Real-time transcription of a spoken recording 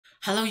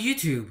Hello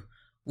YouTube,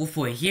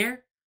 Wolfboy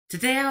here.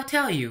 Today I'll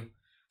tell you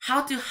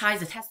how to hide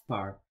the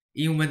taskbar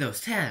in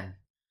Windows 10.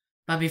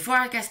 But before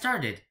I get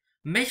started,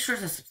 make sure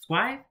to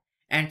subscribe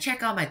and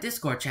check out my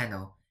Discord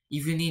channel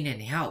if you need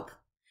any help.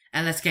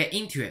 And let's get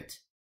into it.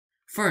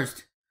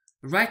 First,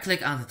 right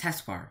click on the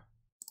taskbar.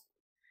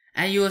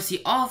 And you will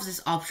see all of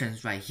these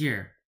options right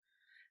here.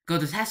 Go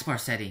to taskbar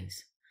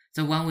settings,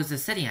 the one with the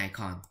setting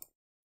icon.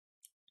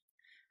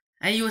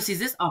 And you will see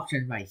this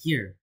option right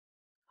here.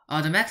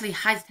 Automatically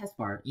hides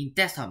taskbar in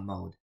desktop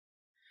mode.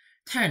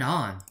 Turn it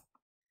on,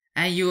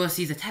 and you will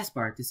see the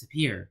taskbar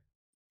disappear.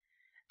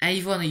 And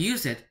if you want to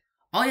use it,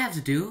 all you have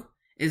to do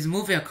is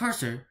move your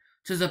cursor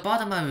to the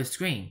bottom of your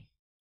screen.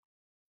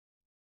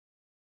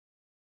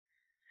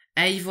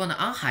 And if you want to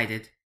unhide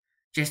it,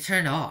 just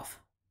turn it off.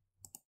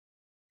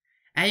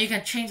 And you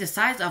can change the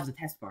size of the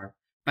taskbar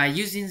by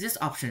using this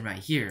option right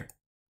here.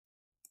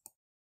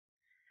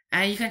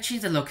 And you can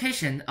change the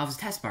location of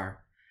the taskbar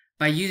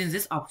by using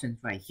this option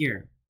right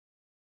here.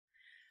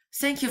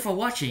 Thank you for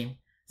watching.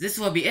 This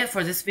will be it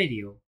for this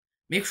video.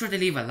 Make sure to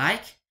leave a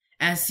like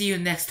and see you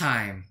next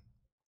time.